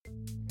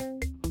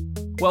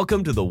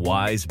Welcome to the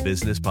Wise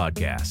Business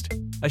Podcast,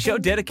 a show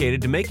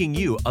dedicated to making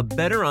you a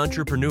better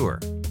entrepreneur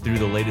through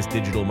the latest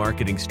digital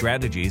marketing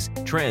strategies,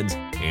 trends,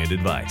 and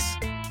advice.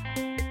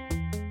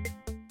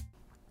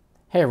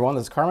 Hey everyone,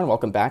 this is Carmen.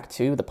 Welcome back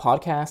to the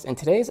podcast. And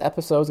today's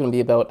episode is going to be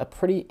about a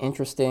pretty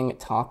interesting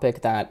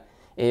topic that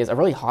is a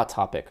really hot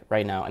topic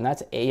right now, and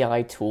that's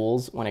AI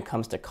tools when it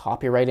comes to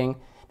copywriting.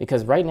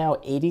 Because right now,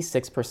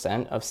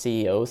 86% of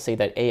CEOs say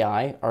that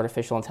AI,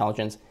 artificial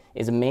intelligence,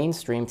 is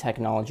mainstream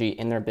technology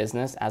in their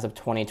business as of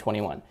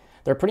 2021.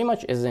 There pretty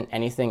much isn't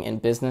anything in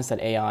business that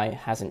AI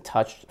hasn't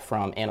touched,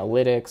 from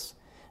analytics,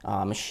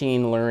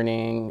 machine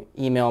learning,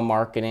 email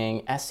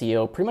marketing,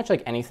 SEO. Pretty much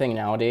like anything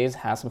nowadays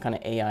has some kind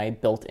of AI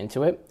built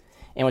into it.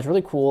 And what's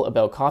really cool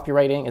about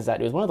copywriting is that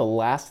it was one of the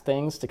last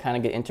things to kind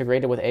of get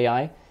integrated with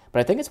AI, but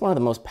I think it's one of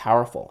the most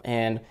powerful,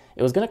 and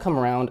it was going to come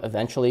around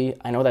eventually.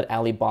 I know that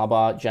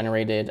Alibaba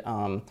generated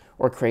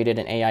or created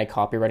an AI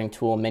copywriting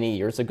tool many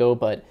years ago,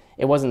 but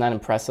it wasn't that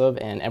impressive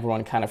and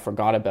everyone kind of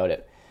forgot about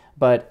it.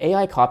 But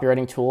AI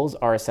copywriting tools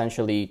are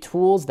essentially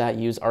tools that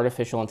use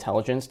artificial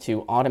intelligence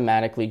to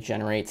automatically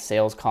generate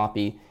sales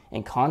copy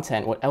and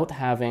content without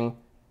having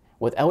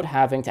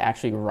to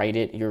actually write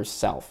it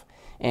yourself.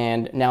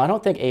 And now I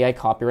don't think AI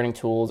copywriting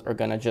tools are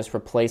going to just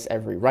replace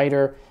every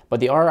writer,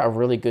 but they are a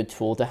really good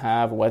tool to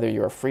have, whether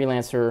you're a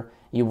freelancer,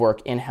 you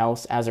work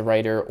in-house as a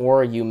writer,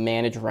 or you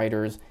manage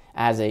writers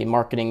as a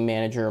marketing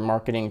manager,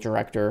 marketing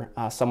director,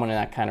 someone in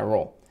that kind of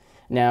role.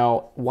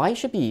 Now, why you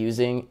should be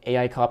using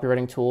AI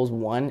copywriting tools,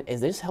 one,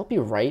 is they just help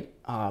you write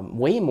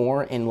way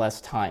more in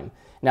less time.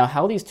 Now,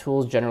 how these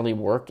tools generally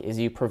work is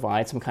you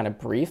provide some kind of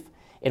brief.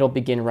 It'll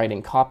begin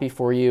writing copy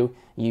for you.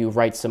 You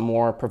write some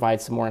more, provide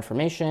some more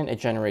information, it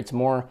generates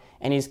more,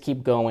 and you just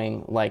keep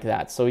going like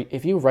that. So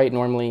if you write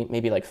normally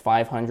maybe like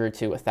 500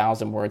 to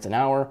 1,000 words an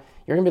hour,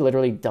 you're gonna be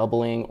literally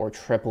doubling or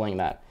tripling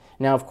that.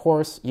 Now, of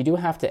course, you do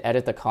have to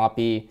edit the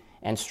copy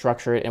and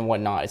structure it and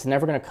whatnot. It's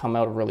never gonna come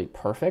out really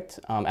perfect,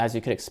 as you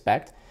could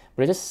expect,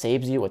 but it just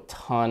saves you a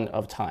ton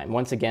of time.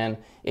 Once again,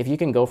 if you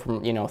can go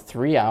from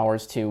 3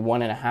 hours to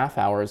 1.5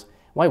 hours,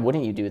 why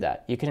wouldn't you do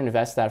that? You can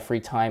invest that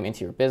free time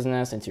into your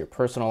business, into your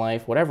personal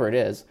life, whatever it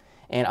is.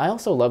 And I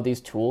also love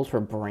these tools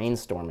for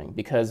brainstorming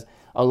because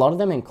a lot of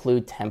them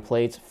include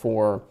templates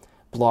for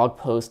blog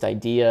post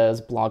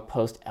ideas, blog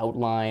post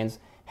outlines,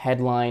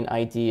 headline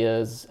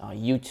ideas,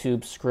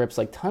 YouTube scripts,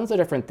 like tons of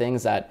different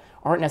things that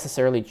aren't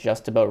necessarily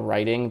just about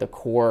writing the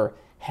core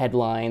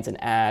headlines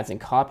and ads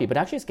and copy, but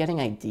actually just getting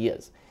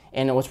ideas.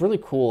 And what's really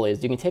cool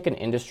is you can take an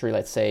industry,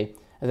 let's say,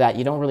 that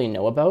you don't really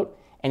know about,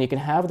 and you can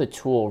have the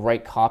tool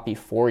write copy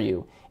for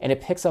you, and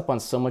it picks up on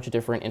so much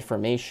different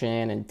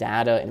information and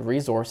data and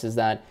resources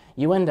that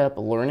you end up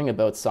learning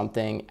about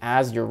something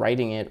as you're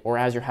writing it or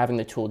as you're having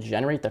the tool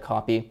generate the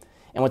copy.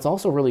 And what's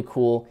also really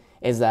cool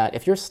is that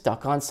if you're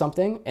stuck on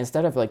something,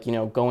 instead of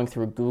going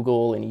through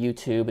Google and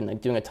YouTube and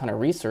doing a ton of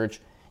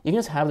research, you can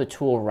just have the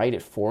tool write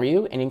it for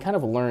you, and you can kind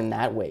of learn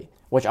that way,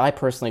 which I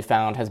personally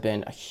found has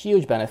been a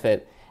huge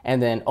benefit.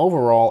 And then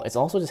overall, it's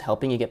also just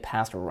helping you get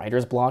past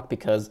writer's block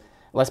because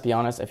let's be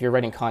honest, if you're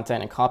writing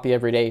content and copy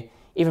every day,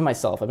 even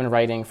myself, I've been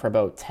writing for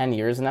about 10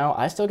 years now,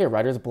 I still get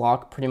writer's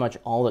block pretty much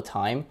all the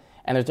time.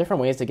 And there's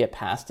different ways to get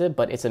past it,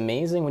 but it's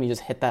amazing when you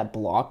just hit that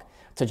block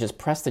to just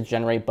press the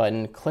generate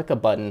button, click a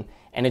button,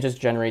 and it just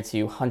generates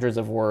you hundreds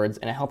of words,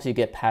 and it helps you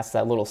get past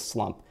that little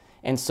slump.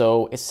 And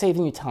so it's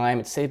saving you time,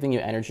 it's saving you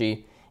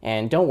energy.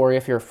 And don't worry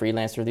if you're a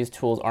freelancer, these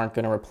tools aren't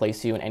going to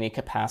replace you in any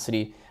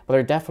capacity, but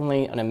they're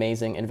definitely an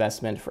amazing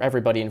investment for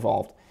everybody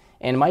involved.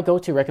 And my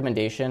go-to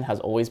recommendation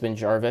has always been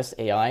Jarvis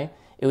AI.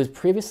 It was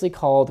previously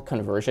called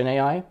Conversion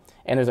AI,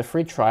 and there's a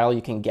free trial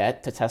you can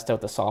get to test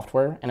out the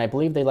software. And I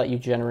believe they let you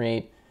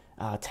generate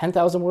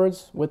 10,000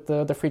 words with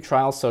the free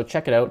trial, so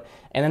check it out.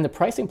 And then the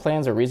pricing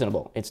plans are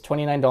reasonable. It's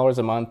 $29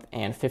 a month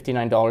and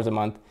 $59 a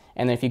month.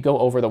 And then if you go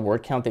over the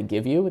word count they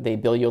give you, they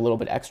bill you a little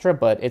bit extra,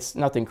 but it's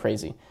nothing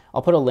crazy.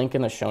 I'll put a link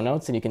in the show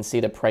notes and you can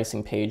see the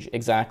pricing page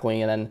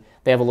exactly. And then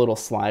they have a little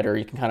slider.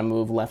 You can kind of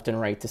move left and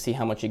right to see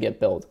how much you get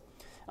billed.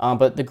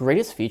 But the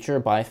greatest feature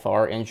by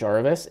far in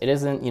Jarvis, it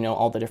isn't,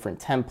 all the different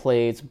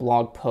templates,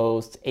 blog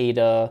posts,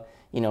 ADA,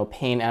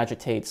 pain,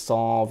 agitate,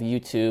 solve,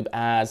 YouTube,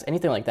 ads,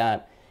 anything like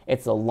that.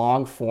 It's a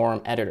long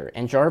form editor.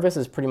 And Jarvis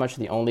is pretty much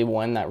the only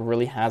one that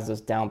really has this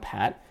down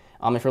pat.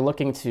 If you're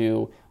looking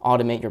to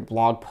automate your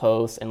blog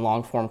posts and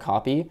long form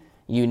copy,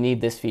 you need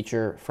this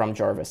feature from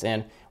Jarvis.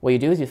 And what you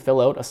do is you fill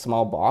out a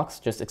small box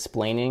just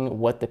explaining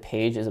what the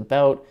page is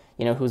about,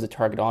 who's the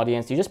target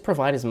audience. You just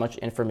provide as much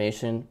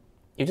information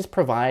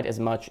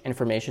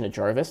to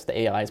Jarvis, the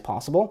AI, as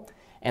possible,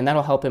 and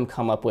that'll help him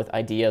come up with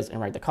ideas and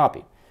write the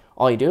copy.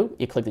 All you do,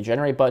 you click the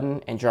generate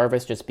button, and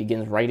Jarvis just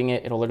begins writing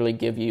it. It'll literally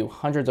give you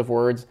hundreds of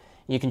words.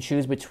 You can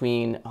choose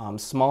between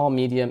small,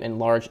 medium, and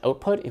large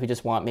output if you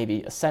just want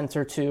maybe a sentence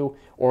or two,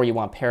 or you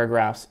want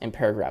paragraphs and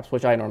paragraphs,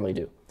 which I normally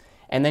do.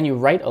 And then you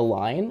write a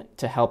line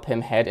to help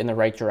him head in the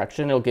right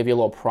direction. It'll give you a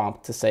little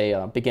prompt to say,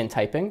 begin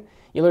typing.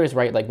 You literally just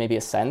write like maybe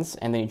a sentence,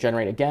 and then you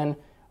generate again,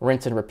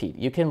 rinse and repeat.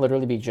 You can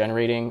literally be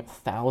generating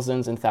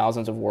thousands and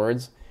thousands of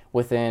words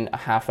within a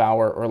half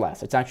hour or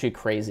less. It's actually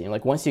crazy.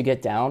 Like once you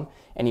get down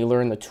and you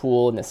learn the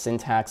tool and the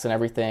syntax and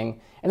everything,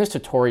 and there's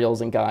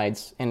tutorials and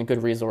guides and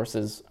good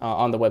resources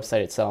on the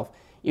website itself,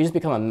 you just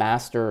become a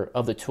master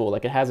of the tool.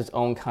 Like it has its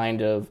own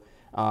kind of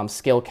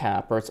skill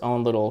cap or its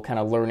own little kind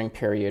of learning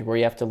period where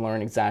you have to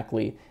learn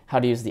exactly how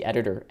to use the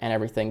editor and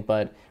everything.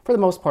 But for the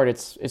most part,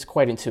 it's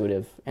quite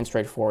intuitive and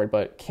straightforward,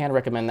 but can't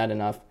recommend that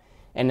enough.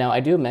 And now I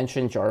do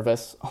mention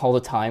Jarvis all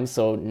the time,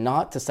 so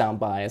not to sound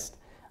biased,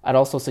 I'd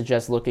also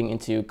suggest looking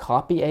into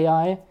Copy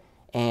AI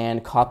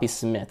and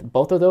Copysmith.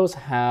 Both of those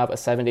have a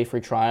 7-day free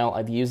trial.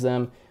 I've used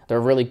them.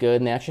 They're really good,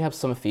 and they actually have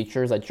some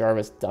features that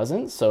Jarvis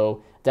doesn't,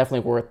 so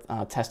definitely worth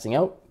testing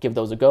out. Give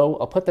those a go.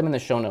 I'll put them in the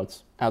show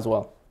notes as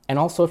well. And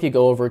also, if you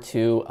go over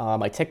to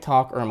my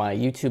TikTok or my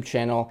YouTube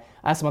channel,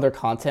 I have some other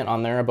content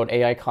on there about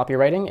AI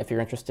copywriting if you're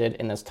interested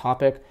in this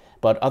topic.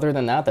 But other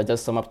than that, that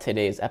does sum up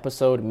today's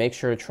episode. Make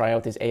sure to try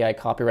out these AI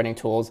copywriting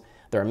tools.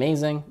 They're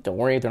amazing. Don't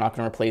worry, they're not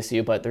going to replace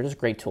you, but they're just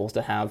great tools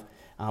to have.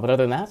 But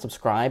other than that,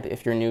 subscribe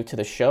if you're new to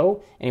the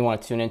show and you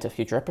want to tune into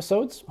future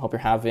episodes. Hope you're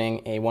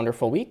having a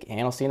wonderful week,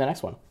 and I'll see you in the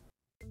next one.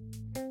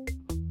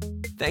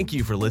 Thank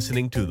you for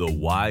listening to the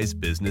Wise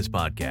Business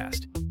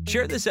Podcast.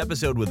 Share this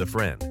episode with a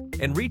friend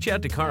and reach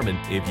out to Carmen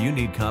if you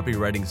need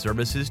copywriting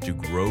services to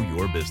grow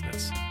your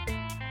business.